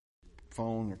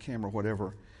phone or camera,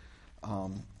 whatever,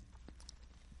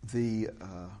 the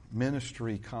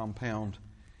ministry compound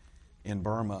in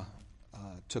Burma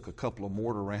took a couple of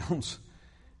mortar rounds,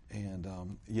 and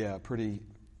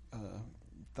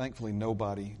thankfully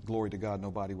nobody, glory to God,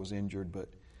 nobody was injured, but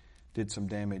did some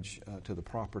damage to the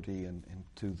property and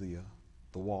to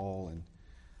the wall,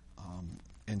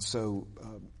 and so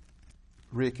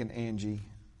Rick and Angie,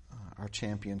 our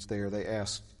champions there, they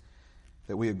asked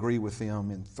that we agree with them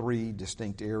in 3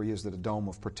 distinct areas that a dome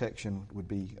of protection would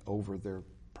be over their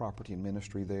property and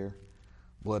ministry there,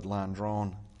 bloodline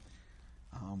drawn,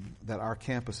 that our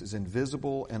campus is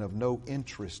invisible and of no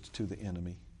interest to the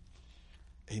enemy.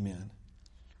 Amen.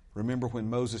 Remember when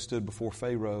Moses stood before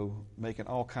Pharaoh making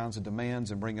all kinds of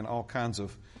demands and bringing all kinds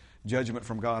of judgment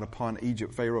from God upon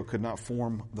Egypt. Pharaoh could not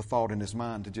form the thought in his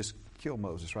mind to just kill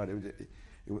Moses, right?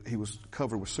 He was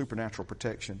covered with supernatural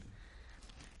protection.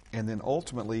 And then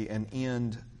ultimately an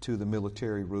end to the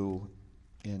military rule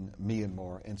in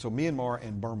Myanmar. And so Myanmar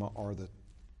and Burma are the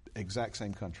exact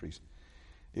same countries.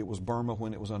 It was Burma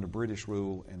when it was under British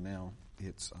rule, and now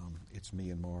it's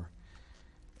Myanmar.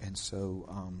 And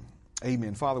so,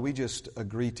 amen. Father, we just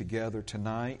agree together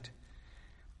tonight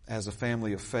as a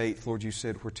family of faith. Lord, you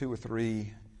said where 2 or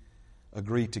 3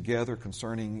 agree together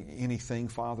concerning anything,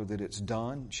 Father, that it's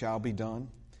done, shall be done.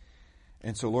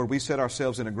 And so, Lord, we set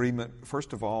ourselves in agreement,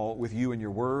 first of all, with you and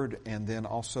your word, and then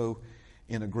also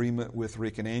in agreement with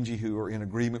Rick and Angie, who are in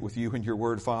agreement with you and your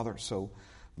word, Father. So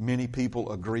many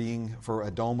people agreeing for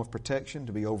a dome of protection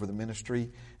to be over the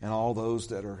ministry and all those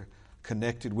that are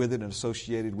connected with it and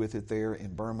associated with it there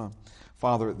in Burma.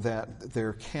 Father, that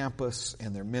their campus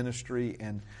and their ministry,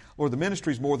 and Lord, the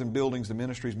ministry is more than buildings, the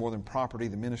ministry is more than property,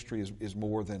 the ministry is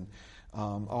more than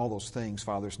all those things,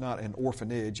 Father. It's not an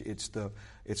orphanage, it's the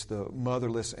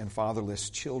motherless and fatherless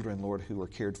children, Lord, who are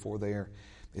cared for there.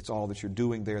 It's all that you're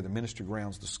doing there, the ministry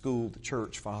grounds, the school, the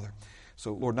church, Father.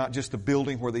 So, Lord, not just the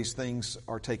building where these things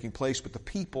are taking place, but the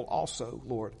people also,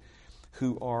 Lord,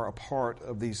 who are a part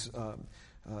of these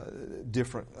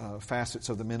different facets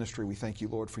of the ministry. We thank you,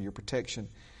 Lord, for your protection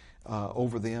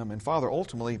over them. And, Father,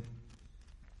 ultimately,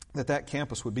 that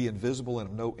campus would be invisible and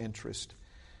of no interest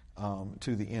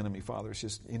to the enemy, Father. It's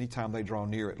just anytime they draw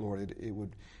near it, Lord,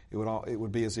 it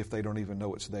would be as if they don't even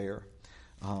know it's there.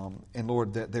 And,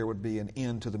 Lord, that there would be an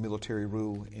end to the military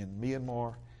rule in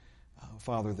Myanmar.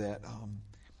 Father, that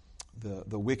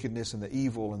the wickedness and the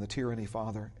evil and the tyranny,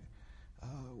 Father,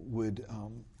 would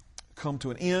come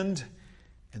to an end,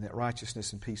 and that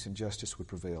righteousness and peace and justice would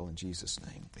prevail in Jesus'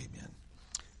 name. Amen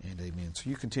and amen. So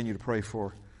you continue to pray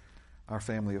for our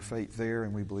family of faith there,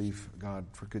 and we believe, God,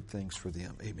 for good things for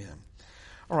them. Amen.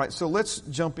 All right, so let's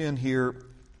jump in here.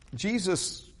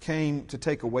 Jesus came to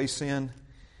take away sin,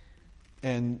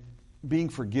 and being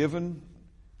forgiven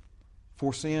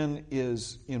for sin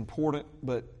is important,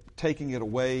 but taking it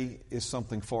away is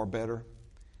something far better.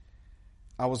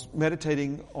 I was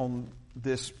meditating on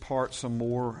this part some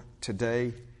more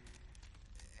today,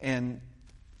 and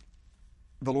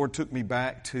the Lord took me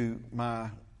back to my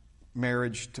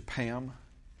marriage to Pam,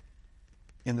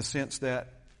 in the sense that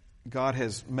God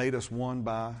has made us one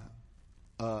by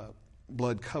a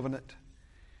blood covenant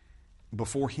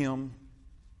before Him.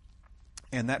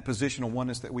 And that positional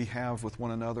oneness that we have with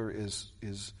one another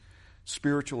is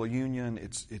spiritual union.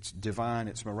 It's divine.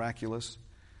 It's miraculous.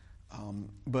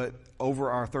 But over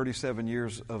our 37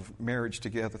 years of marriage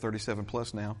together, 37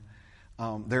 plus now,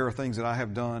 there are things that I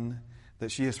have done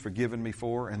that she has forgiven me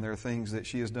for, and there are things that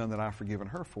she has done that I've forgiven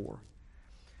her for.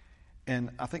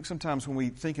 And I think sometimes when we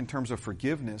think in terms of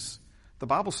forgiveness, the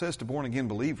Bible says to born-again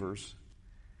believers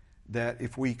that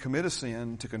if we commit a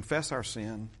sin, to confess our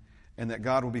sin, and that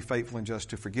God will be faithful and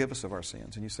just to forgive us of our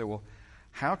sins. And you say, well,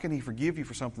 how can He forgive you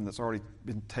for something that's already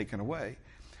been taken away?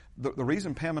 The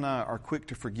reason Pam and I are quick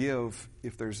to forgive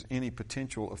if there's any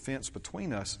potential offense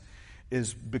between us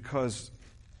is because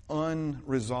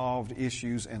unresolved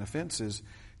issues and offenses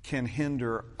can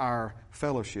hinder our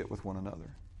fellowship with one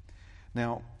another.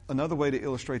 Now, another way to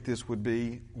illustrate this would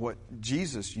be what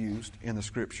Jesus used in the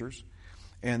Scriptures,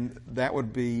 and that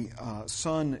would be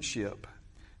sonship,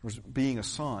 being a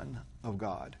son of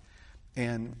God.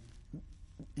 And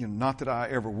not that I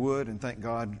ever would, and thank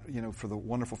God, for the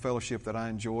wonderful fellowship that I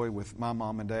enjoy with my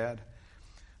mom and dad.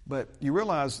 But you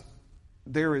realize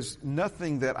there is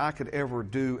nothing that I could ever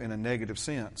do in a negative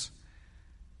sense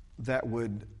that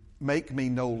would make me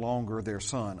no longer their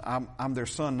son. I'm their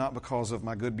son not because of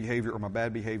my good behavior or my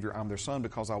bad behavior. I'm their son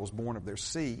because I was born of their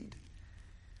seed.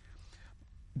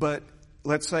 But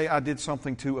let's say I did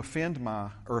something to offend my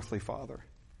earthly father.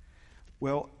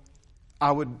 Well,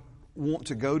 I would want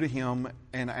to go to him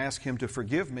and ask him to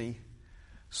forgive me,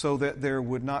 so that there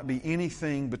would not be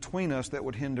anything between us that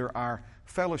would hinder our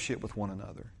fellowship with one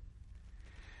another.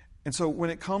 And so when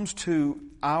it comes to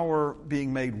our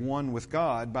being made one with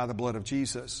God by the blood of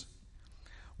Jesus,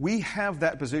 we have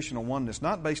that position of oneness,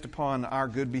 not based upon our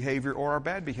good behavior or our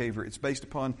bad behavior. It's based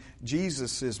upon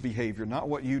Jesus' behavior, not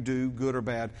what you do, good or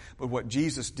bad, but what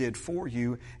Jesus did for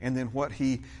you and then what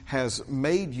He has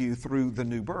made you through the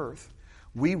new birth.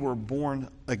 We were born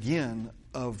again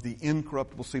of the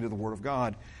incorruptible seed of the Word of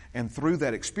God. And through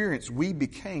that experience, we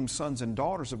became sons and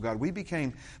daughters of God. We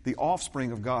became the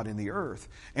offspring of God in the earth.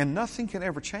 And nothing can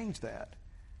ever change that.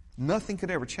 Nothing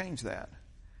can ever change that.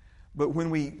 But when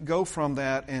we go from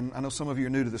that, and I know some of you are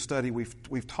new to the study,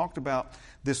 we've talked about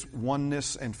this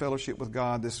oneness and fellowship with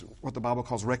God, this what the Bible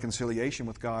calls reconciliation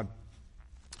with God.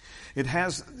 It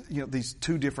has, these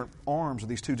two different arms or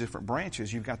these two different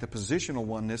branches. You've got the positional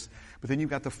oneness, but then you've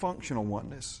got the functional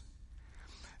oneness.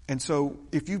 And so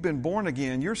if you've been born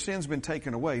again, your sin's been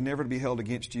taken away, never to be held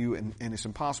against you, and it's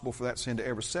impossible for that sin to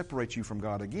ever separate you from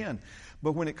God again.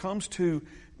 But when it comes to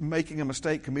making a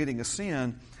mistake, committing a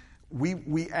sin,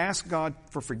 we ask God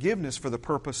for forgiveness for the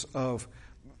purpose of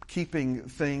keeping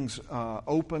things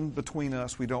open between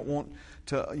us. We don't want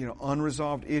to,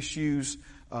 unresolved issues,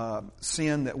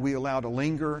 sin that we allow to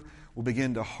linger will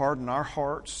begin to harden our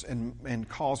hearts and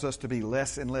cause us to be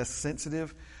less and less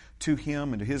sensitive to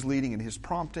Him and to His leading and His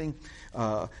prompting.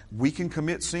 We can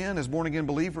commit sin as born-again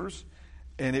believers,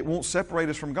 and it won't separate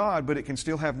us from God, but it can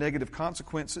still have negative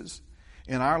consequences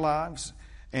in our lives.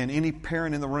 And any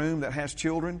parent in the room that has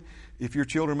children, if your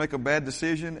children make a bad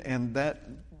decision and that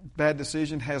bad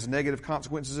decision has negative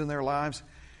consequences in their lives,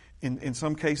 in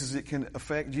some cases it can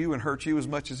affect you and hurt you as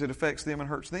much as it affects them and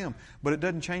hurts them. But it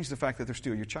doesn't change the fact that they're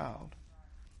still your child.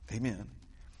 Amen.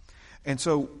 And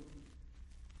so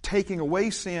taking away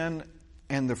sin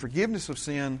and the forgiveness of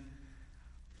sin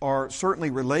are certainly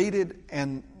related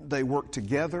and they work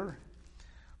together.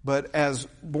 But as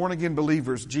born-again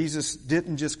believers, Jesus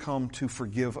didn't just come to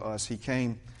forgive us. He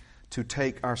came to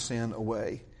take our sin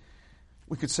away.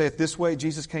 We could say it this way: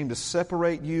 Jesus came to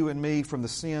separate you and me from the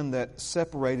sin that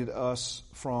separated us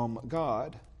from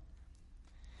God.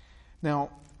 Now,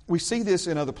 we see this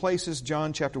in other places.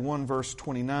 John chapter 1, verse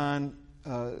 29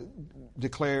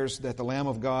 declares that the Lamb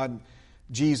of God,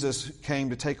 Jesus, came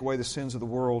to take away the sins of the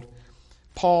world.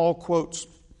 Paul quotes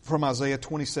from Isaiah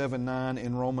 27:9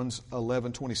 in Romans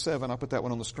 11:27. I'll put that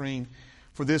one on the screen.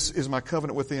 For this is my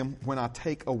covenant with them when I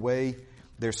take away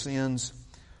their sins.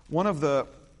 One of the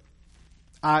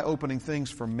eye-opening things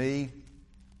for me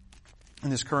in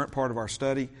this current part of our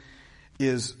study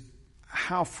is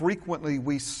how frequently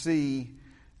we see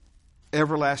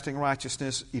everlasting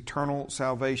righteousness, eternal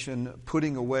salvation,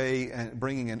 putting away and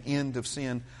bringing an end of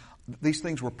sin. These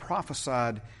things were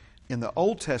prophesied in the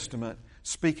Old Testament,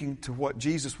 speaking to what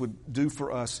Jesus would do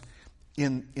for us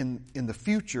in the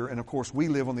future. And of course, we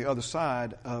live on the other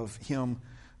side of Him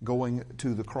going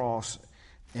to the cross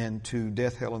and to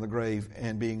death, hell, and the grave,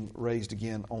 and being raised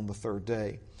again on the third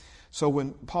day. So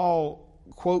when Paul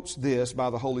quotes this by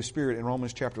the Holy Spirit in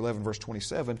Romans chapter 11, verse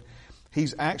 27,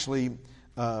 he's actually,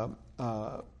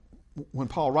 when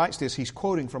Paul writes this, he's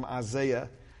quoting from Isaiah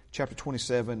chapter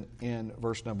 27 and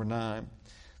verse number 9.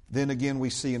 Then again we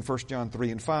see in 1 John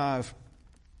 3 and 5,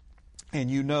 and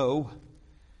you know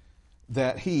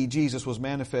that He, Jesus, was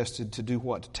manifested to do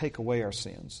what? To take away our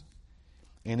sins.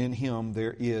 And in Him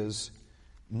there is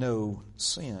no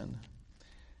sin.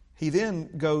 He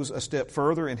then goes a step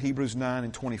further in Hebrews 9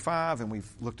 and 25, and we've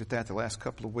looked at that the last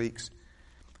couple of weeks,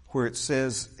 where it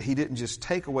says He didn't just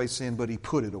take away sin, but He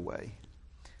put it away.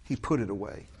 He put it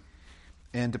away.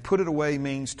 And to put it away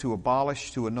means to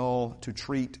abolish, to annul, to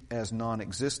treat as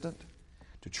non-existent.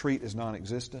 To treat as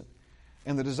non-existent.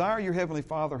 And the desire your Heavenly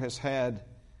Father has had,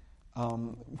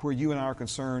 where you and I are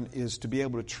concerned, is to be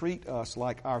able to treat us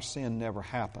like our sin never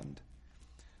happened.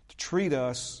 To treat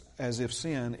us as if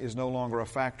sin is no longer a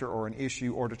factor or an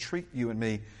issue, or to treat you and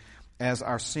me as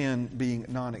our sin being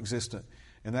non-existent.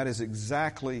 And that is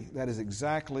exactly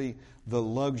the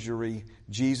luxury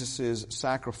Jesus'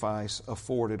 sacrifice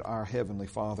afforded our Heavenly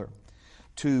Father.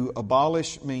 To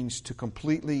abolish means to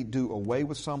completely do away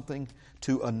with something.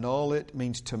 To annul it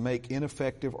means to make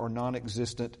ineffective or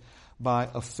non-existent by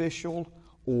official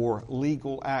or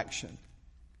legal action.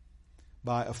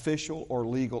 By official or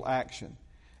legal action.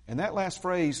 And that last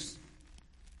phrase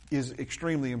is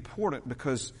extremely important,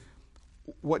 because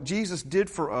what Jesus did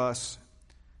for us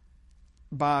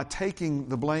by taking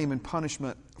the blame and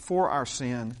punishment for our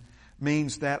sin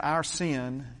means that our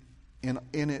sin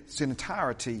in its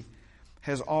entirety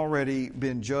has already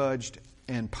been judged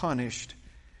and punished,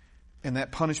 and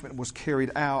that punishment was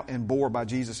carried out and bore by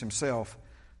Jesus Himself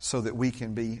so that we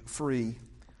can be free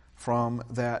from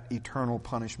that eternal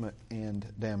punishment and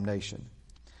damnation.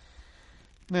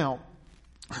 Now,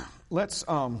 let's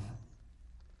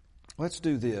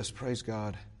do this. Praise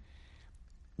God.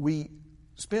 We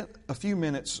spent a few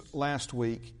minutes last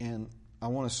week, and I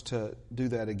want us to do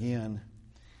that again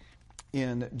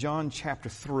in John chapter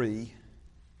 3,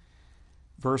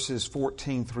 verses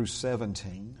 14 through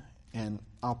 17, and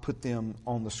I'll put them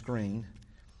on the screen.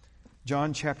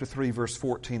 John chapter 3, verse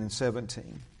 14 and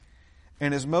 17.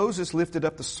 And as Moses lifted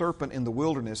up the serpent in the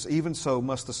wilderness, even so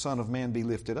must the Son of Man be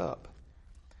lifted up.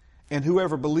 And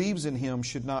whoever believes in him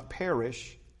should not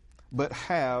perish, but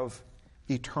have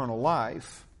eternal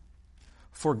life.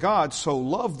 For God so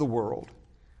loved the world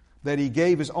that he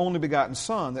gave his only begotten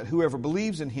Son, that whoever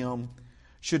believes in him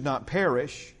should not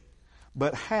perish,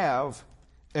 but have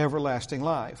everlasting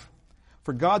life.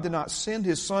 For God did not send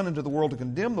his Son into the world to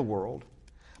condemn the world,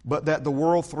 but that the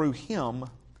world through him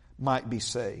might be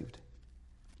saved.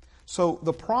 So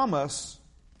the promise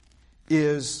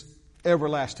is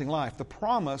everlasting life. The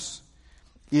promise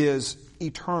is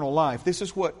eternal life. This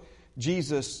is what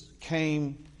Jesus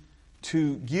came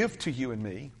to give to you and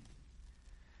me.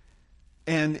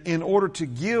 And in order to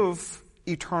give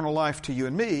eternal life to you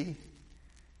and me,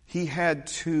 he had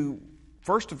to,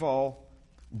 first of all,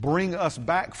 bring us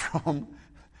back from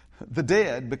the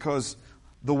dead, because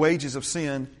the wages of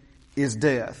sin is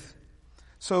death.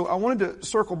 So I wanted to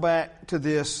circle back to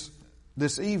this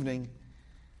evening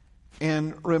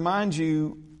and remind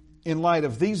you, in light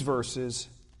of these verses,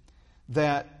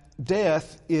 that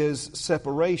death is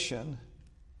separation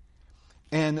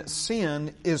and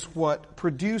sin is what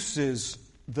produces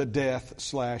the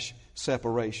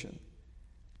death/separation.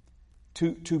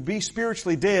 To be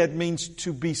spiritually dead means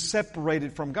to be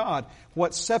separated from God.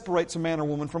 What separates a man or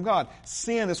woman from God?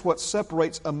 Sin is what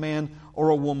separates a man or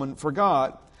a woman from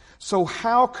God. So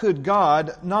how could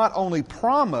God not only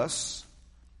promise,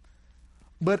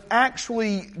 but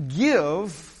actually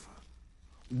give,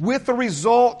 with the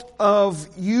result of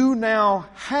you now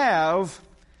have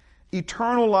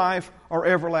eternal life or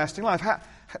everlasting life?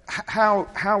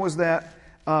 How is that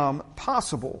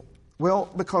possible? Well,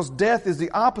 because death is the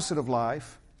opposite of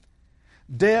life.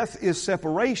 Death is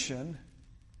separation.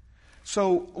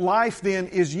 So life then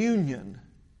is union.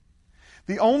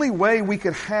 The only way we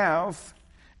could have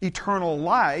eternal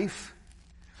life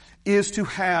is to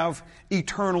have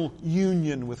eternal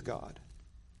union with God.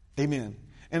 Amen.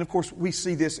 And of course, we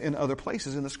see this in other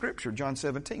places in the Scripture. John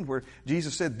 17, where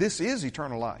Jesus said, "This is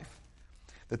eternal life,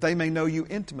 that they may know you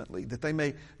intimately, that they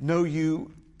may know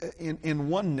you in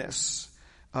oneness,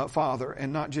 Father,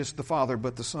 and not just the Father,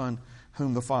 but the Son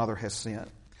whom the Father has sent."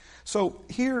 So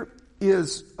here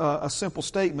is a simple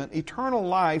statement. Eternal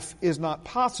life is not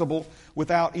possible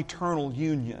without eternal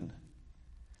union.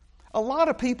 A lot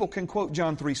of people can quote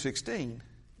John 3:16.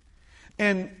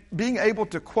 And being able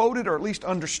to quote it, or at least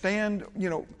understand,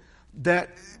 that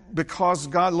because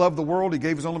God loved the world, he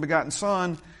gave his only begotten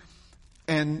Son,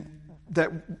 and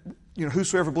that,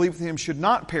 whosoever believeth in him should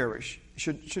not perish,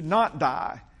 should not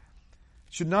die,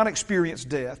 should not experience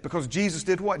death, because Jesus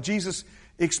did what? Jesus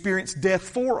experienced death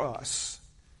for us.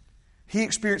 He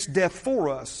experienced death for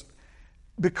us.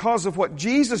 Because of what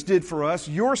Jesus did for us,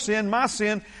 your sin, my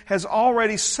sin, has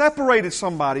already separated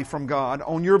somebody from God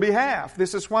on your behalf.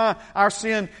 This is why our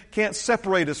sin can't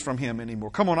separate us from him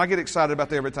anymore. Come on, I get excited about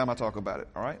that every time I talk about it,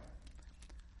 all right?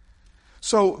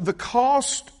 So the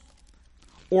cost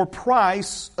or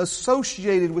price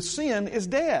associated with sin is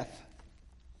death.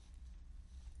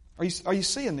 Are you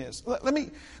seeing this? Let me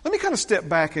kind of step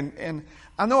back, and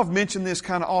I know I've mentioned this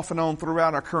kind of off and on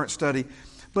throughout our current study,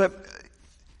 but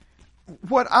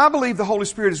what I believe the Holy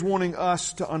Spirit is wanting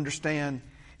us to understand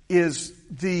is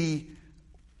the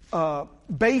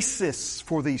basis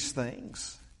for these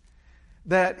things.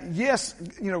 That yes,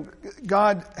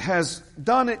 God has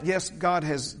done it. Yes, God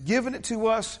has given it to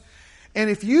us. And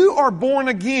if you are born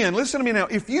again, listen to me now,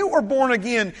 if you are born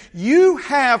again, you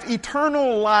have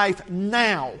eternal life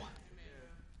now.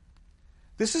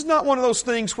 This is not one of those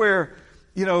things where,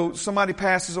 somebody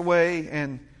passes away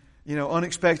and,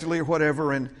 unexpectedly or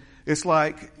whatever, and it's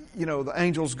like, the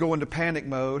angels go into panic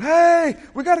mode. Hey,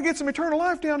 we got to get some eternal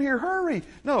life down here. Hurry.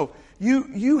 No,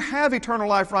 you have eternal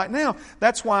life right now.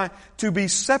 That's why to be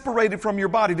separated from your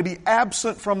body, to be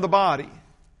absent from the body,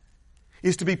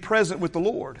 is to be present with the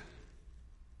Lord.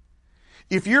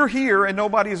 If you're here and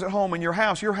nobody is at home in your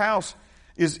house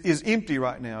is empty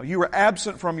right now. You are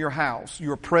absent from your house.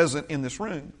 You are present in this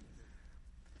room.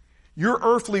 Your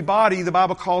earthly body, the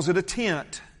Bible calls it a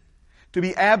tent. To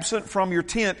be absent from your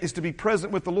tent is to be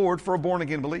present with the Lord for a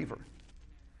born-again believer.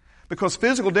 Because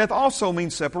physical death also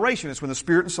means separation. It's when the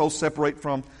spirit and soul separate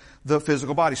from the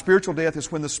physical body. Spiritual death is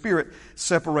when the spirit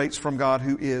separates from God,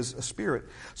 who is a spirit.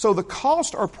 So the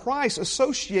cost or price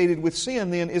associated with sin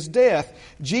then is death.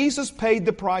 Jesus paid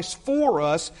the price for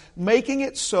us, making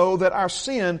it so that our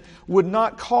sin would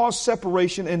not cause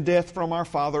separation and death from our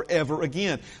Father ever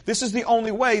again. This is the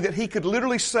only way that He could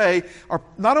literally say, or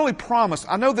not only promise,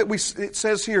 I know that it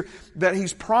says here that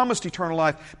He's promised eternal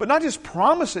life, but not just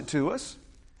promise it to us.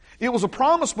 It was a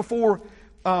promise before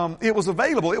it was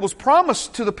available. It was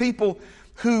promised to the people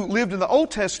who lived in the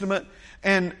Old Testament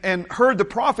and heard the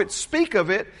prophets speak of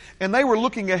it, and they were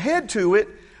looking ahead to it,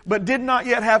 but did not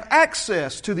yet have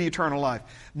access to the eternal life.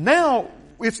 Now,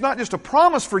 it's not just a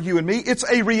promise for you and me,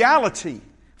 it's a reality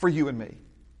for you and me.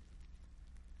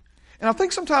 And I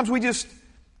think sometimes we just,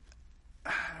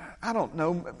 I don't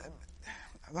know,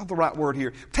 not the right word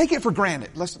here, take it for granted.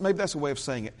 Maybe that's a way of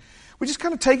saying it. We just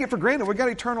kind of take it for granted. We've got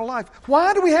eternal life.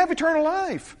 Why do we have eternal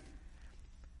life?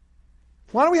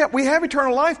 Why do we have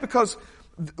eternal life? Because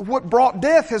what brought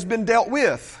death has been dealt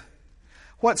with.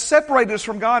 What separated us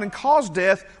from God and caused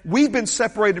death, we've been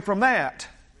separated from that.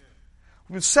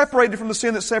 We've been separated from the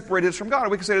sin that separated us from God. Or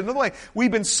we can say it another way.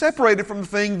 We've been separated from the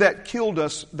thing that killed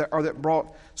us or that brought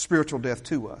spiritual death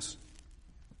to us.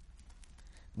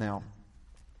 Now,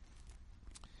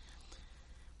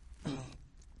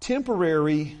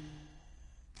 temporary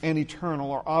and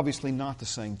eternal are obviously not the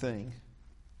same thing.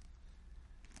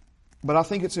 But I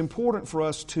think it's important for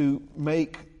us to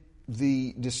make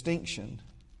the distinction.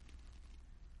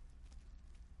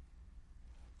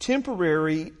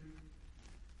 Temporary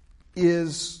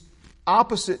is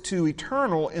opposite to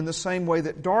eternal in the same way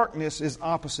that darkness is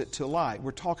opposite to light. We're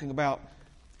talking about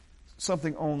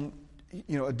something on,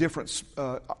 a different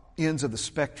ends of the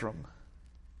spectrum.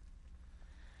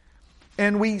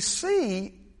 And we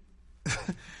see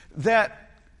that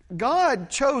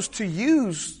God chose to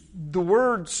use the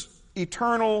words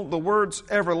eternal, the words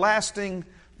everlasting,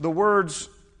 the words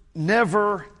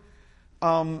never,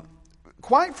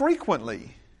 quite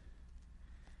frequently.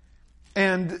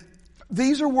 And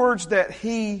these are words that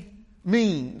He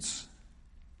means.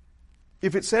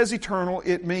 If it says eternal,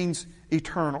 it means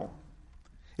eternal.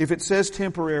 If it says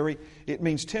temporary, it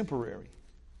means temporary.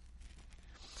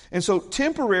 And so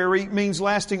temporary means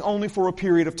lasting only for a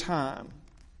period of time.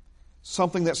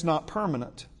 Something that's not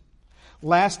permanent.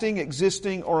 Lasting,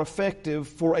 existing, or effective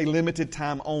for a limited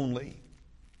time only.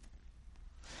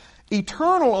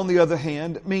 Eternal, on the other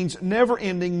hand, means never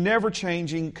ending, never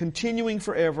changing, continuing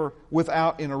forever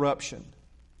without interruption.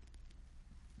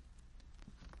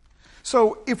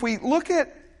 So if we look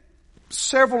at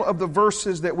several of the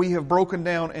verses that we have broken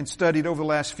down and studied over the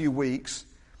last few weeks,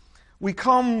 we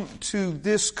come to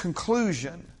this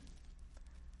conclusion.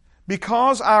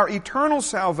 Because our eternal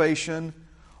salvation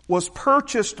was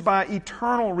purchased by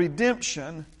eternal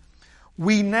redemption,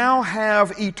 we now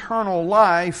have eternal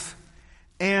life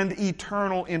and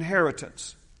eternal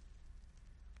inheritance.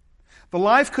 The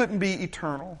life couldn't be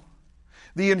eternal.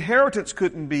 The inheritance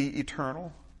couldn't be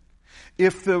eternal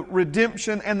if the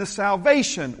redemption and the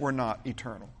salvation were not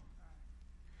eternal.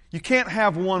 You can't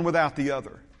have one without the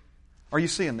other. Are you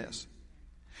seeing this?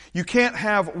 You can't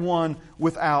have one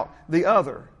without the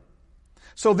other.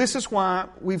 So this is why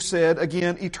we've said,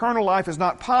 again, eternal life is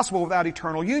not possible without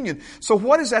eternal union. So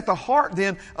what is at the heart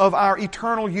then of our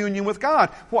eternal union with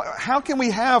God? How can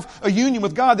we have a union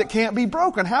with God that can't be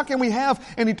broken? How can we have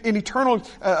an eternal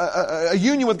a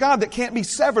union with God that can't be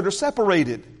severed or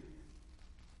separated?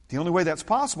 The only way that's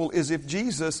possible is if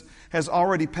Jesus has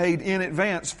already paid in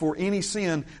advance for any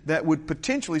sin that would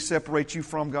potentially separate you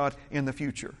from God in the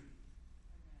future.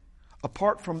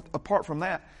 Apart from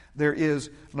that, there is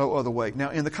no other way. Now,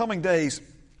 in the coming days,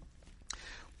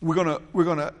 we're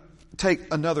gonna take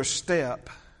another step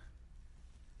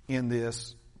in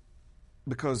this,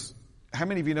 because how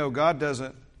many of you know God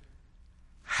doesn't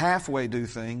halfway do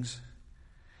things?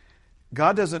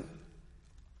 God doesn't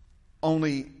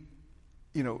only,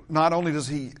 not only does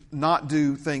He not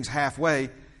do things halfway,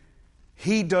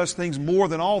 He does things more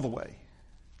than all the way.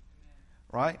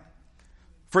 Right?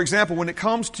 For example, when it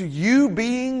comes to you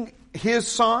being His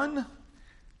son,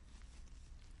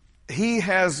 He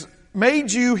has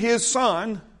made you His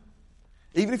son,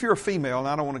 even if you're a female, and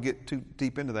I don't want to get too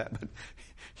deep into that, but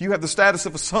you have the status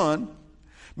of a son,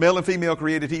 male and female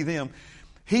created He them.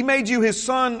 He made you His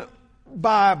son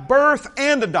by birth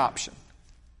and adoption.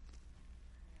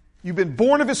 You've been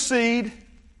born of His seed,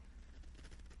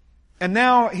 and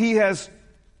now He has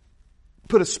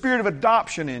put a spirit of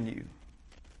adoption in you.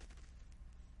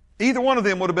 Either one of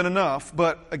them would have been enough,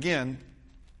 but again,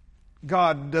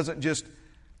 God doesn't just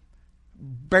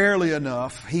barely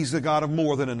enough. He's the God of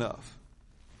more than enough.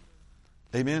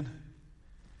 Amen?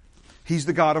 He's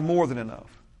the God of more than enough.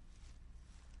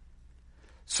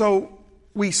 So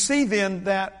we see then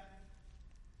that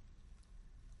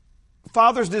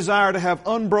Father's desire to have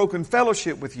unbroken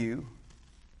fellowship with you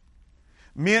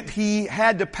meant He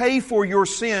had to pay for your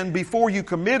sin before you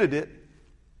committed it.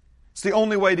 It's the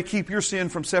only way to keep your sin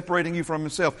from separating you from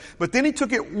Himself. But then He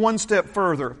took it one step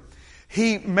further.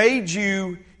 He made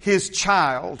you His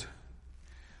child,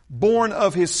 born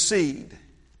of His seed.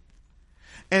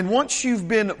 And once you've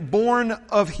been born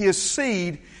of His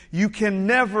seed, you can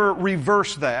never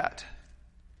reverse that.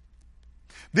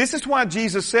 This is why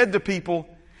Jesus said to people,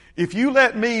 if you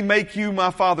let me make you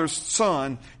my Father's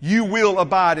son, you will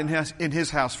abide in His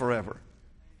house forever.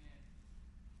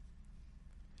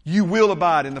 You will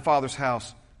abide in the Father's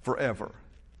house forever.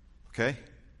 Okay?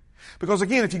 Because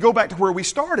again, if you go back to where we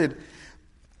started,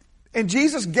 and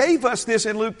Jesus gave us this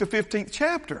in Luke the 15th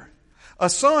chapter. A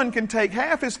son can take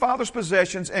half his father's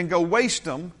possessions and go waste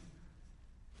them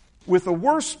with the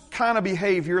worst kind of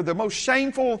behavior, the most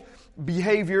shameful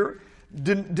behavior,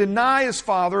 deny his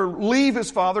father, leave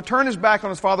his father, turn his back on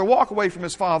his father, walk away from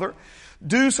his father,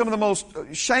 do some of the most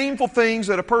shameful things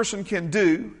that a person can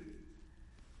do.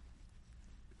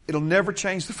 It'll never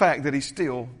change the fact that he's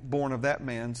still born of that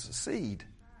man's seed.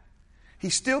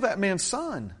 He's still that man's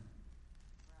son.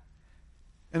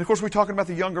 And of course we're talking about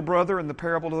the younger brother and the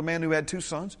parable of the man who had 2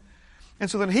 sons. And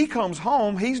so then he comes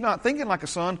home, he's not thinking like a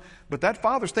son, but that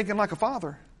father's thinking like a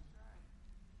father.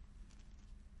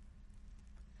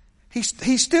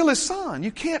 He's still his son.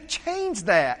 You can't change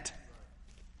that.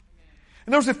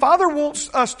 In other words, if Father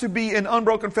wants us to be in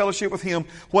unbroken fellowship with Him,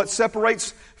 what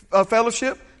separates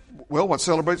fellowship? Well, what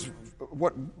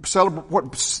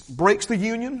breaks the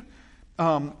union?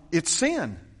 It's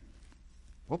sin.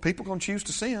 Well, people are going to choose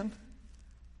to sin.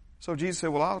 So Jesus said,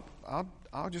 well,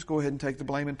 I'll just go ahead and take the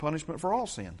blame and punishment for all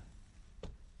sin.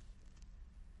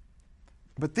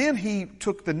 But then He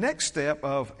took the next step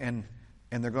of, and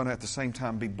they're going to at the same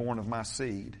time be born of my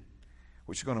seed,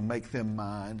 which is going to make them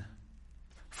mine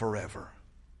forever.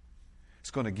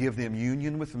 It's going to give them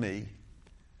union with me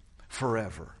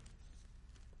forever.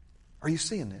 Are you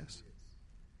seeing this?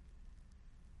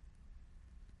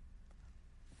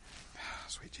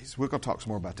 Sweet Jesus. We're going to talk some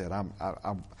more about that.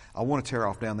 I want to tear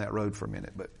off down that road for a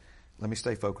minute, but let me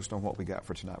stay focused on what we got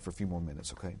for tonight for a few more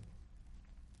minutes, okay?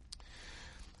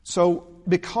 So,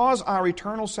 because our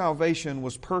eternal salvation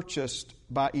was purchased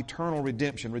by eternal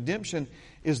redemption. Redemption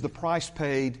is the price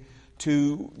paid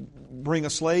to bring a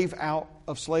slave out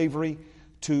of slavery,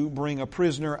 to bring a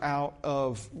prisoner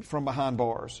out from behind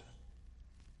bars.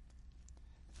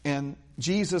 And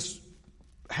Jesus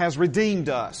has redeemed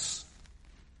us.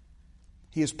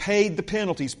 He has paid the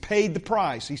penalty. He's paid the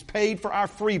price. He's paid for our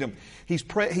freedom. He's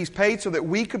paid so that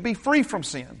we could be free from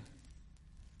sin.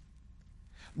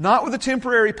 Not with a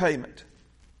temporary payment,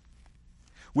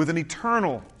 with an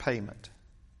eternal payment.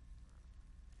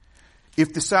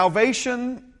 If the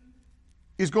salvation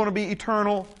is going to be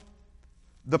eternal,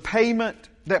 the payment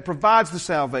that provides the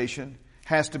salvation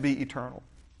has to be eternal.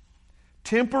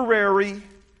 Temporary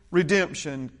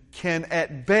redemption can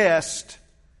at best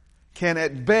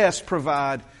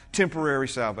provide temporary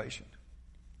salvation.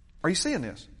 Are you seeing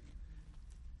this?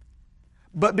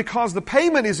 But because the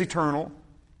payment is eternal,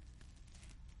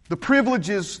 the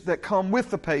privileges that come with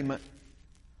the payment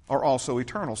are also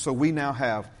eternal. So we now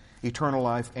have eternal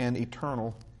life and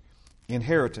eternal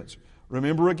inheritance.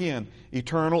 Remember again,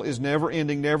 eternal is never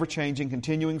ending, never changing,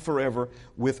 continuing forever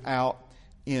without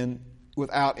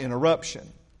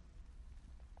interruption.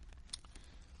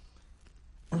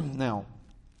 Now,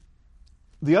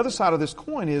 the other side of this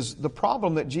coin is the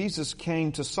problem that Jesus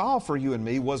came to solve for you and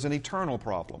me was an eternal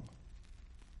problem.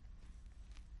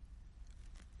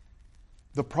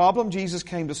 The problem Jesus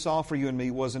came to solve for you and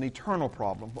me was an eternal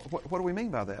problem. What do we mean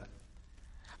by that?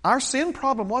 Our sin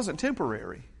problem wasn't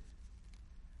temporary.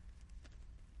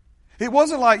 It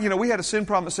wasn't like, we had a sin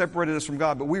problem that separated us from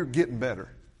God, but we were getting better.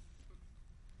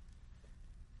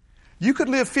 You could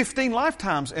live 15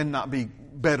 lifetimes and not be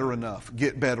better enough,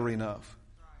 get better enough.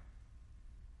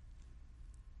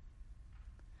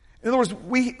 In other words,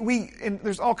 and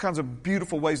there's all kinds of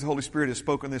beautiful ways the Holy Spirit has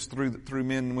spoken this through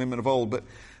men and women of old, but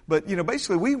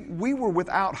basically we were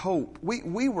without hope.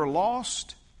 We were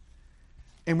lost,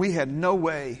 and we had no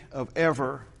way of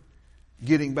ever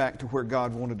getting back to where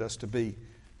God wanted us to be.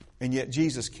 And yet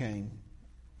Jesus came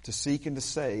to seek and to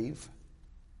save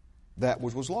that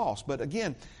which was lost. But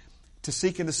again, to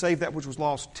seek and to save that which was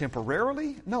lost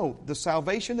temporarily? No, the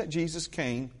salvation that Jesus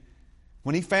came,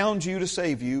 when He found you to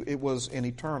save you, it was an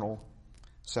eternal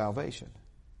salvation.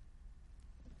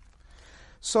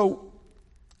 So,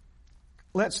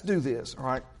 let's do this, all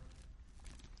right?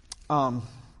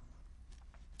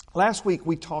 Last week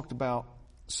we talked about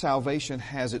salvation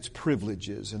has its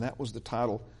privileges, and that was the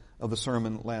title of the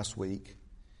sermon last week.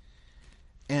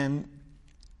 And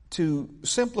to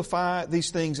simplify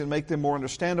these things and make them more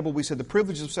understandable, we said the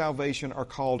privileges of salvation are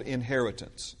called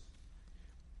inheritance.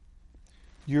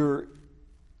 Your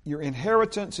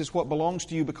inheritance is what belongs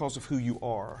to you because of who you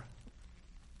are.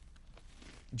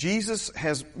 Jesus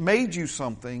has made you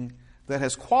something that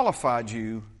has qualified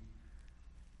you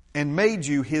and made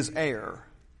you His heir.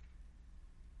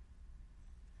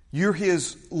 You're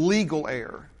His legal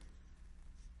heir.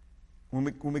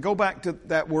 When we go back to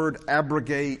that word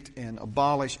abrogate and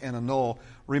abolish and annul,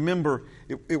 remember,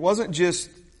 it wasn't just,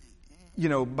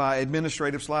 by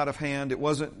administrative sleight of hand. It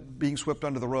wasn't being swept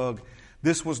under the rug.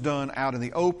 This was done out in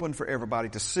the open for everybody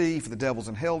to see, for the devils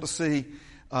in hell to see.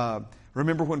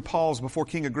 Remember when Paul's before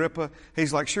King Agrippa,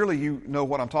 he's like, surely you know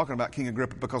what I'm talking about, King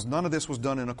Agrippa, because none of this was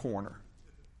done in a corner.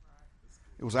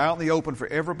 It was out in the open for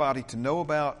everybody to know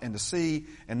about and to see,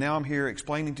 and now I'm here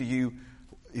explaining to you,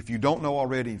 if you don't know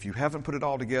already, if you haven't put it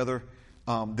all together,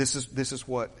 this is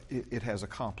what it has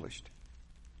accomplished.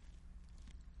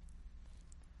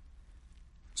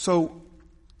 So,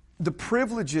 the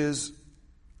privileges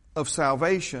of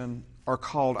salvation are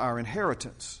called our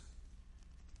inheritance.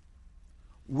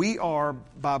 We are,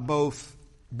 by both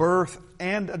birth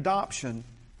and adoption,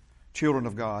 children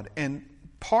of God. And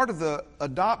part of the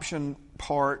adoption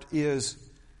part is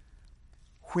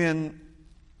when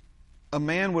a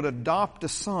man would adopt a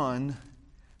son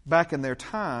back in their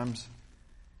times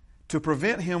to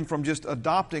prevent him from just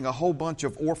adopting a whole bunch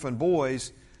of orphan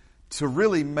boys to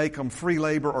really make them free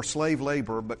labor or slave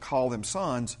labor, but call them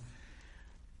sons.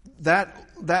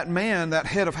 That man, that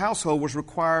head of household, was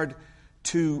required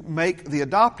to make the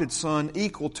adopted son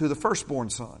equal to the firstborn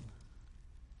son.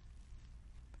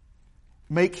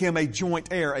 Make him a joint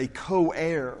heir, a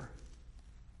co-heir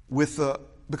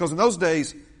because in those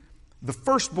days, the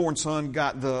firstborn son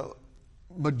got the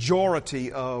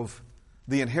majority of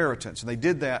the inheritance. And they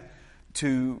did that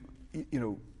to,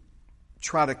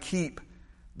 try to keep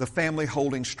the family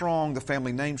holding strong, the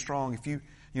family name strong. If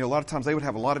a lot of times they would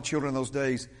have a lot of children in those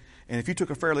days. And if you took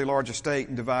a fairly large estate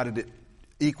and divided it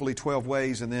equally 12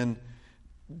 ways and then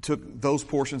took those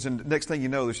portions, and next thing you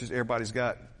know, there's just everybody's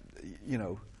got,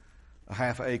 a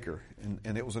half acre.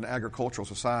 And it was an agricultural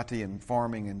society and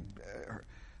farming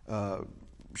and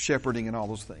shepherding and all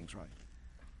those things, right?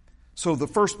 So the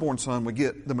firstborn son would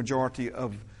get the majority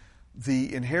of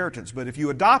the inheritance. But if you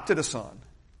adopted a son,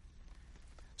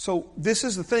 so this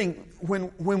is the thing,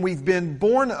 when we've been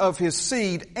born of his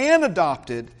seed and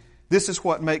adopted, this is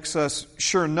what makes us,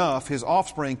 sure enough, his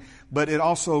offspring, but it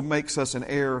also makes us an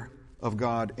heir of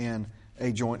God and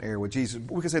a joint heir with Jesus.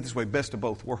 We can say it this way, best of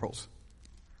both worlds.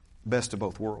 Best of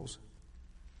both worlds.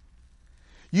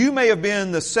 You may have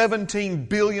been the 17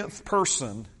 billionth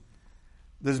person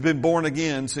that's been born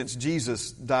again since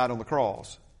Jesus died on the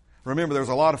cross. Remember, there was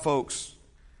a lot of folks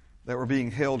that were being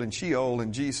held in Sheol,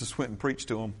 and Jesus went and preached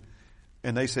to them,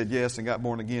 and they said yes and got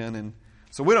born again. And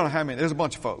so we don't know how many. There's a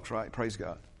bunch of folks, right? Praise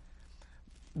God.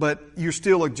 But you're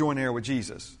still a joint heir with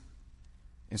Jesus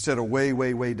instead of way,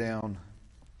 way, way down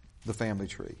the family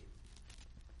tree.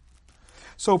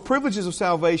 So privileges of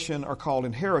salvation are called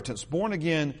inheritance. Born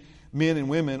again men and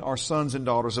women are sons and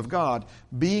daughters of God.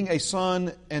 Being a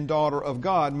son and daughter of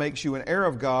God makes you an heir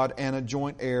of God and a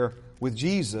joint heir with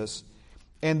Jesus.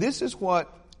 And this is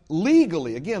what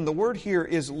legally, again, the word here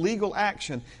is legal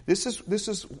action. This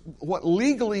is what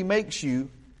legally makes you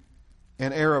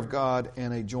an heir of God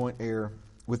and a joint heir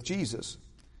with Jesus.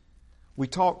 We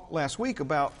talked last week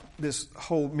about this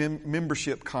whole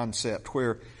membership concept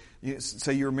where,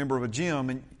 say you're a member of a gym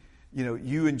and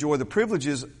you enjoy the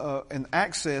privileges and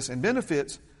access and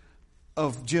benefits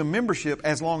of gym membership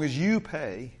as long as you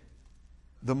pay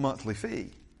the monthly fee.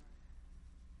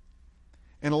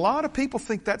 And a lot of people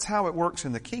think that's how it works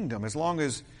in the kingdom. As long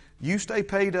as you stay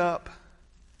paid up,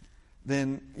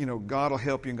 then God will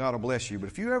help you and God will bless you. But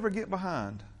if you ever get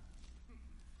behind,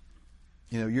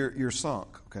 you're sunk.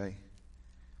 Okay.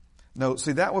 No,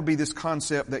 see, that would be this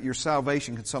concept that your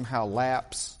salvation could somehow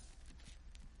lapse,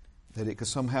 that it could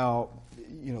somehow,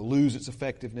 lose its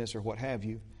effectiveness or what have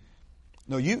you.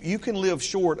 No, you can live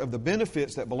short of the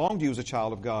benefits that belong to you as a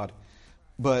child of God,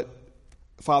 but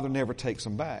Father never takes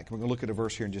them back. We're going to look at a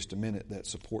verse here in just a minute that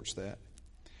supports that.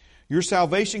 Your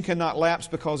salvation cannot lapse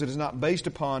because it is not based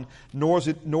upon, nor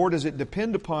does it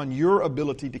depend upon your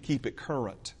ability to keep it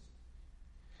current.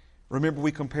 Remember,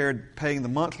 we compared paying the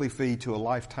monthly fee to a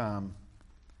lifetime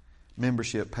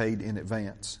membership paid in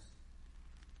advance.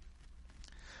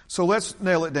 So let's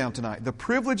nail it down tonight. The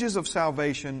privileges of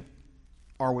salvation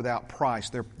are without price.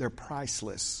 They're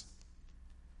priceless.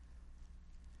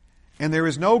 And there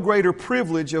is no greater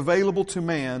privilege available to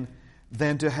man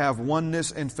than to have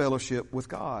oneness and fellowship with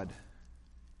God.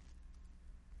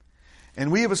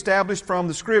 And we have established from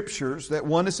the Scriptures that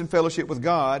oneness and fellowship with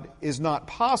God is not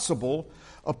possible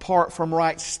apart from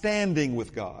right standing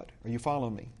with God. Are you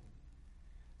following me?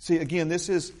 See, again, this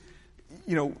is,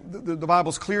 the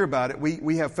Bible's clear about it.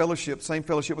 We have fellowship, same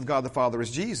fellowship with God the Father as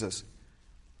Jesus.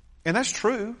 And that's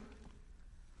true.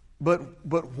 But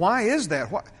why is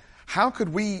that? How could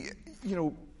we,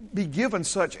 be given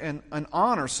such an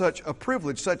honor, such a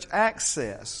privilege, such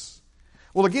access?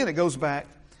 Well, again, it goes back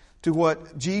to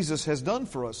what Jesus has done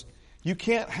for us. You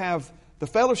can't have the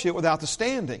fellowship without the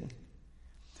standing.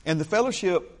 And the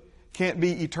fellowship can't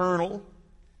be eternal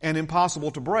and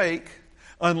impossible to break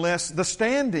unless the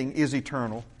standing is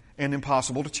eternal and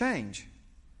impossible to change.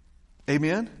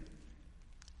 Amen?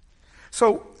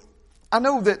 So, I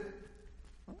know that,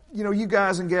 you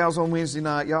guys and gals on Wednesday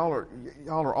night, y'all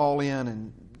are all in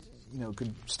and,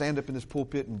 could stand up in this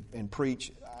pulpit and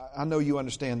preach. I know you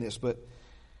understand this, but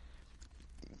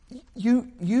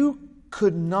you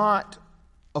could not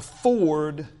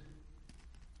afford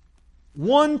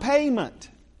one payment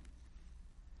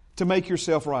to make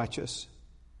yourself righteous.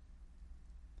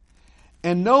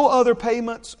 And no other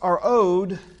payments are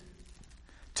owed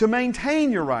to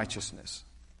maintain your righteousness.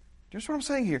 Do you understand what I'm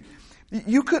saying here?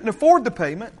 You couldn't afford the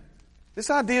payment.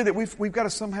 This idea that we've got to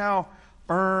somehow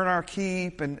earn our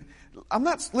keep, and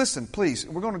listen, please,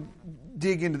 we're going to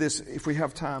dig into this if we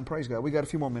have time. Praise God. We got a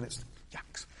few more minutes.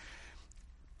 Yikes.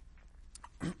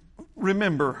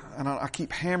 Remember, and I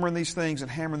keep hammering these things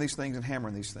and hammering these things and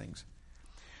hammering these things.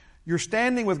 Your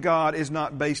standing with God is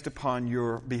not based upon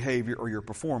your behavior or your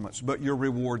performance, but your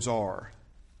rewards are.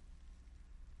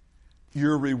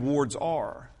 Your rewards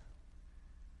are.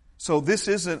 So this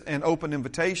isn't an open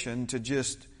invitation to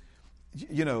just,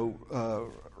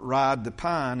 ride the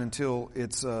pine until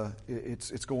it's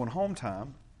going home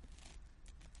time.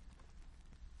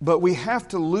 But we have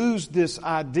to lose this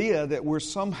idea that we're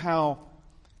somehow.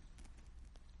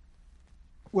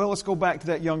 Well, let's go back to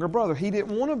that younger brother. He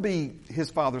didn't want to be his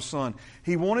father's son.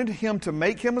 He wanted him to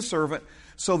make him a servant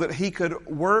so that he could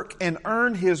work and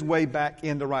earn his way back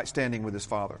into right standing with his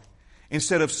father.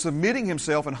 Instead of submitting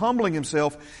himself and humbling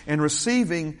himself and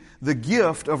receiving the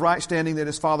gift of right standing that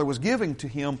his father was giving to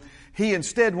him, he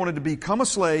instead wanted to become a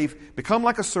slave, become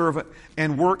like a servant,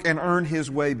 and work and earn his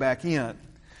way back in.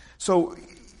 So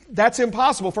that's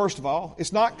impossible, first of all.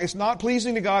 It's not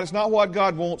pleasing to God. It's not what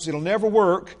God wants. It'll never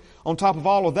work on top of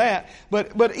all of that.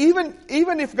 But even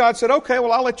if God said, okay,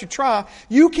 well, I'll let you try,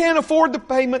 you can't afford the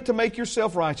payment to make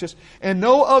yourself righteous. And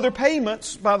no other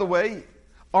payments, by the way,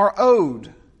 are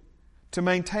owed to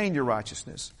maintain your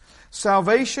righteousness.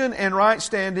 Salvation and right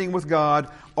standing with God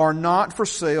are not for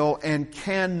sale and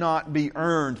cannot be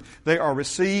earned. They are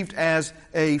received as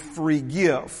a free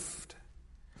gift.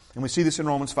 And we see this in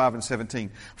Romans 5 and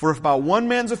 17. For if by one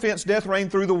man's offense death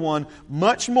reigned through the one,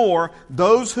 much more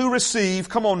those who receive,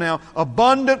 come on now,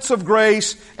 abundance of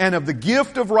grace and of the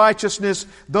gift of righteousness,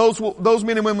 those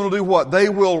men and women will do what? They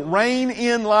will reign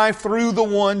in life through the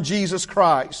one, Jesus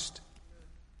Christ.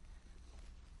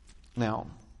 Now,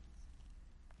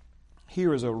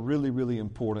 here is a really, really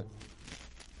important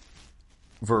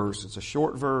verse. It's a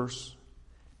short verse.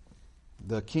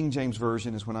 The King James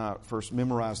Version is when I first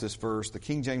memorized this verse. The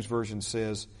King James Version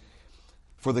says,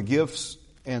 for the gifts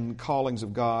and callings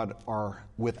of God are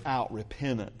without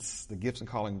repentance. The gifts and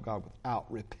calling of God without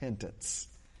repentance.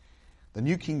 The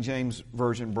New King James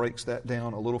Version breaks that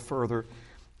down a little further,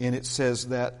 and it says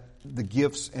that the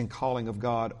gifts and calling of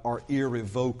God are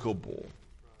irrevocable.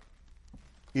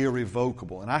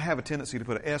 Irrevocable. And I have a tendency to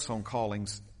put an S on calling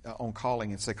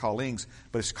and say callings,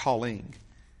 but it's calling.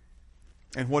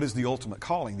 And what is the ultimate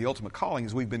calling? The ultimate calling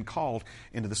is we've been called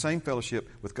into the same fellowship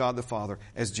with God the Father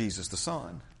as Jesus the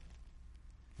Son.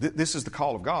 This is the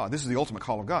call of God. This is the ultimate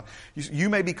call of God. You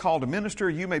may be called to minister.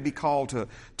 You may be called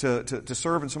to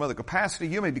serve in some other capacity.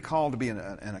 You may be called to be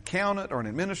an accountant or an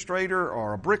administrator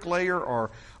or a bricklayer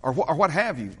or what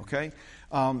have you, okay?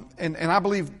 And I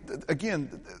believe,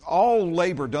 again, all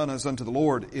labor done as unto the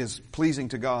Lord is pleasing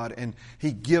to God, and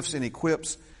He gifts and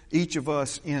equips each of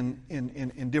us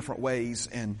in different ways,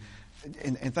 and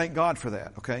thank God for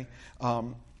that, okay?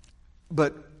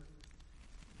 But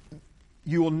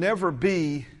you will never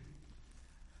be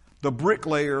the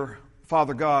bricklayer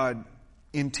Father God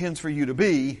intends for you to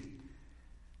be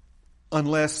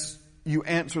unless you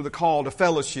answer the call to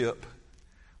fellowship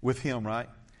with Him, right?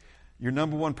 Your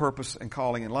number one purpose and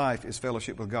calling in life is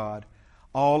fellowship with God.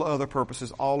 All other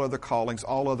purposes, all other callings,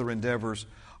 all other endeavors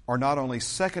are not only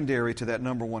secondary to that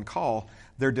number one call,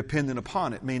 they're dependent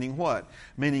upon it. Meaning what?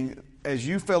 Meaning as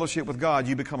you fellowship with God,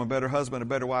 you become a better husband, a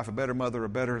better wife, a better mother, a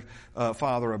better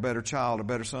father, a better child, a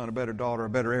better son, a better daughter, a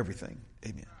better everything.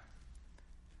 Amen.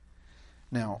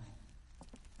 Now,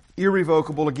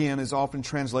 irrevocable, again, is often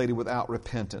translated without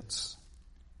repentance.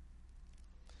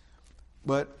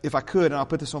 But if I could, and I'll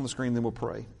put this on the screen, then we'll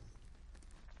pray.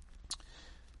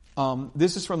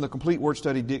 This is from the Complete Word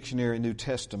Study Dictionary, New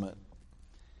Testament.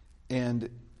 And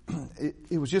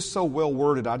it was just so well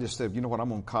worded, I just said, you know what, I'm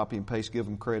going to copy and paste, give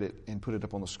them credit, and put it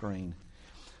up on the screen.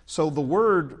 So the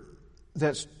word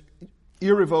that's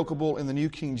irrevocable in the New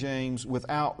King James,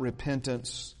 without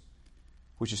repentance,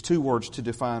 which is two words to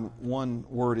define one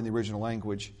word in the original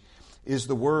language, is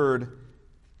the word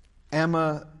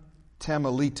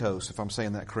amatamelitos, if I'm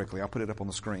saying that correctly. I'll put it up on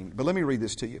the screen. But let me read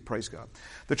this to you. Praise God.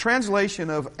 The translation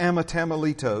of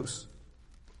amatamelitos,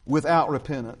 without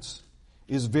repentance,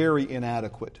 is very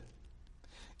inadequate.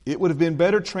 It would have been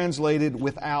better translated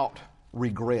without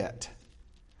regret.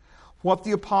 What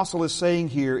the apostle is saying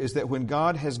here is that when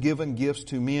God has given gifts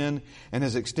to men and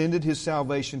has extended His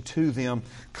salvation to them,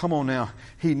 come on now,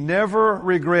 He never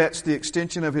regrets the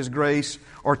extension of His grace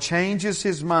or changes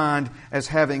His mind as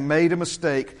having made a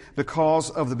mistake because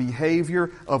of the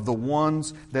behavior of the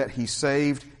ones that He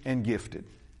saved and gifted.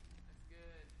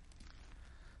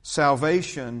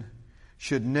 Salvation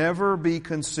should never be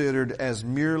considered as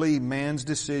merely man's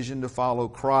decision to follow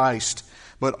Christ,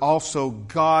 but also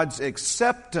God's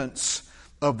acceptance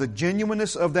of the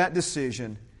genuineness of that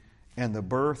decision and the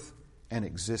birth and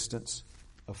existence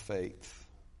of faith.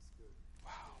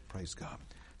 Wow, praise God.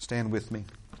 Stand with me.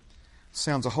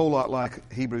 Sounds a whole lot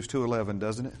like Hebrews 2:11,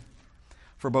 doesn't it?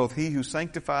 For both He who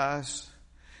sanctifies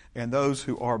and those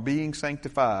who are being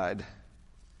sanctified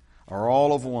are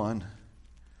all of one.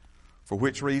 For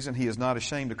which reason He is not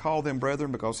ashamed to call them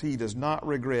brethren, because He does not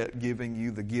regret giving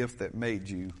you the gift that made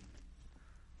you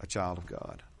a child of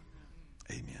God.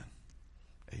 Amen.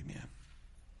 Amen.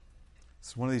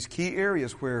 It's one of these key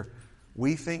areas where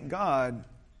we think God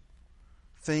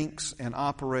thinks and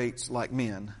operates like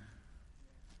men.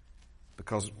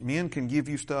 Because men can give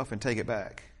you stuff and take it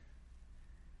back.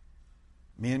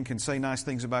 Men can say nice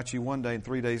things about you one day and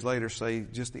 3 days later say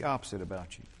just the opposite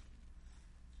about you.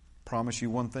 Promise you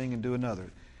one thing and do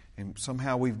another. And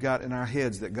somehow we've got in our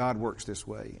heads that God works this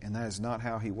way, and that is not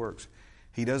how He works.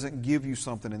 He doesn't give you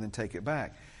something and then take it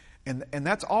back. And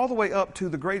that's all the way up to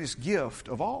the greatest gift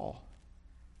of all,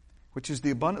 which is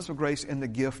the abundance of grace and the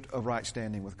gift of right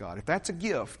standing with God. If that's a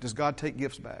gift, does God take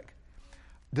gifts back?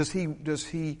 Does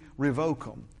He revoke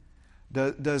them?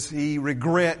 Does He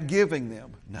regret giving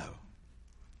them? No.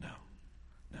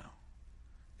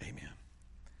 Amen.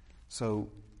 So,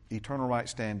 eternal right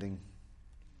standing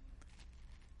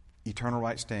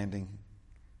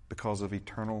because of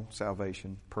eternal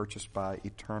salvation purchased by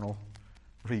eternal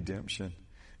redemption,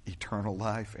 eternal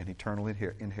life, and eternal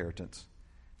inheritance.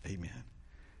 Amen.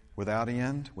 Without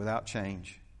end, without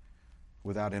change,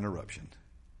 without interruption.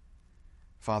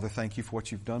 Father, thank You for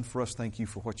what You've done for us. Thank You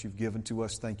for what You've given to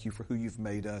us. Thank You for who You've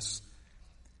made us.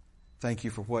 Thank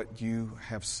You for what You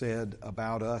have said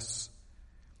about us.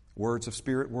 Words of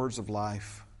spirit, words of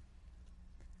life.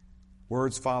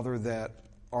 Words, Father, that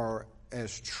are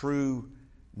as true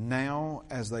now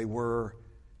as they were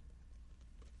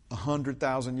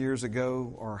 100,000 years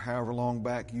ago, or however long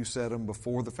back You said them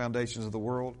before the foundations of the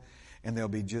world, and they'll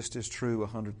be just as true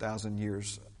 100,000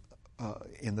 years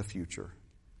in the future.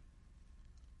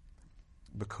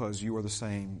 Because You are the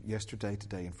same yesterday,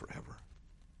 today, and forever.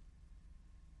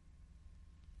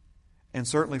 And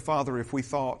certainly, Father, if we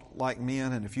thought like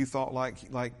men, and if You thought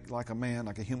like a man,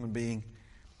 like a human being,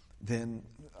 then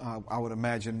I would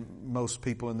imagine most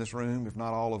people in this room, if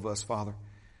not all of us, Father,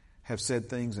 have said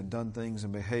things and done things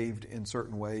and behaved in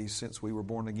certain ways since we were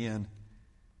born again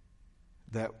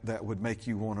that would make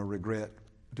You want to regret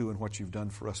doing what You've done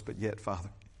for us. But yet, Father,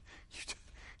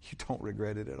 You don't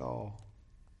regret it at all.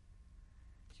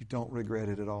 You don't regret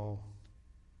it at all.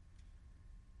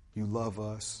 You love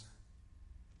us.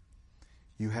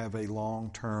 You have a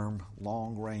long-term,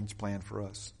 long-range plan for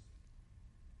us.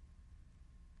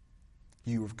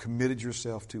 You have committed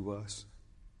Yourself to us.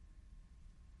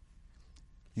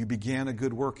 You began a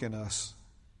good work in us,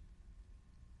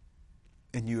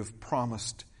 and You have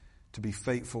promised to be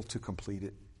faithful to complete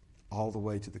it all the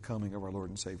way to the coming of our Lord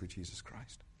and Savior Jesus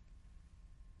Christ.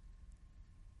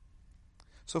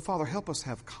 So, Father, help us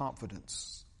have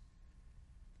confidence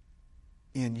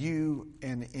in You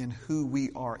and in who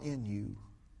we are in You.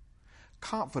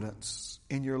 Confidence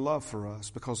in Your love for us,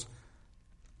 because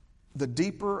the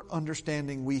deeper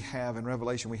understanding we have and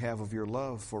revelation we have of your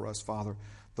love for us, Father,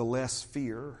 the less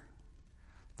fear,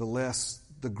 the less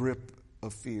the grip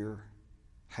of fear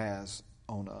has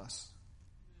on us.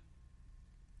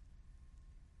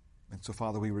 And so,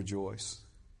 Father, we rejoice.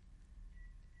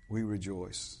 We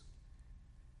rejoice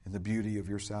in the beauty of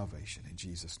your salvation. In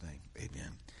Jesus' name,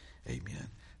 amen. Amen.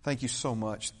 Thank you so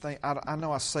much. I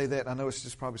know I say that. I know it's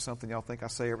just probably something y'all think I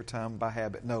say every time by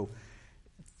habit. No.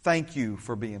 Thank you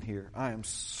for being here. I am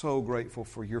so grateful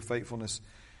for your faithfulness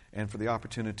and for the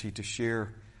opportunity to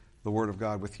share the Word of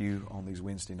God with you on these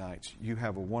Wednesday nights. You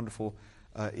have a wonderful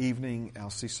evening.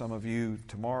 I'll see some of you tomorrow.